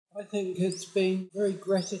I think it's been very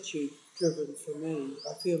gratitude driven for me.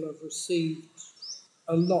 I feel I've received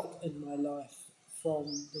a lot in my life from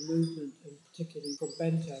the movement and particularly from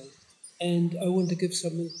Bente. And I want to give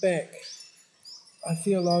something back. I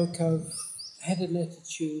feel like I've had an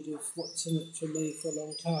attitude of what's in it for me for a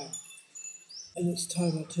long time. And it's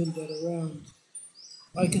time I turned that around.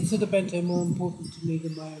 I consider Bente more important to me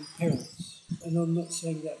than my own parents, and I'm not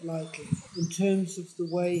saying that lightly. In terms of the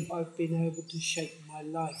way I've been able to shape my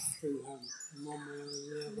life through him, in one way or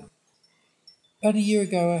the other. About a year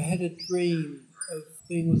ago, I had a dream of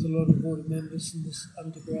being with a lot of order members in this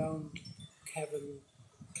underground cavern,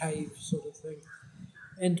 cave sort of thing.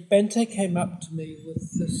 And Bente came up to me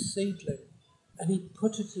with this seedling, and he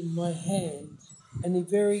put it in my hand, and he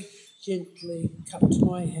very gently cupped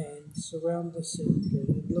my hands around the seedling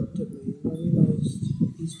and looked at me, and I realised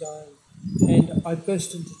he's dying. And I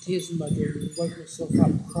burst into tears in my dream and woke myself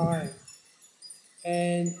up crying.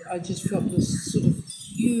 And I just felt this sort of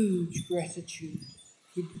huge gratitude.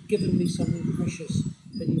 He'd given me something precious,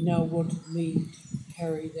 but he now wanted me to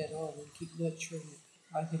carry that on and keep nurturing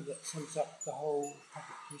it. I think that sums up the whole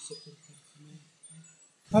public precepting thing for me.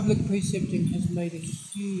 Public precepting has made a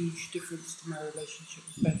huge difference to my relationship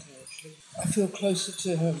with Bente, actually. I feel closer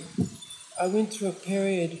to him. I went through a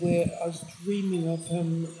period where I was dreaming of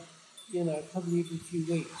him, probably every few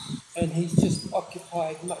weeks. And he's just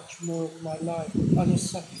occupied much more of my life on a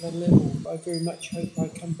subtler level. I very much hope I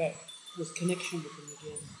come back with connection with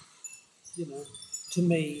him again. To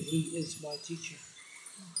me, he is my teacher.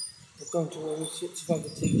 I've gone to all sorts of other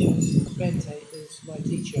teachers. Bente is my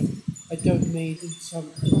teacher. I don't mean in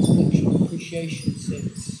some intellectual appreciation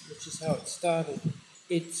sense, which is how it started.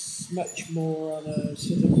 It's much more on a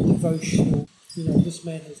sort of devotional, this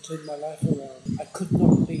man has turned my life around. I could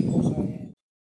not be what I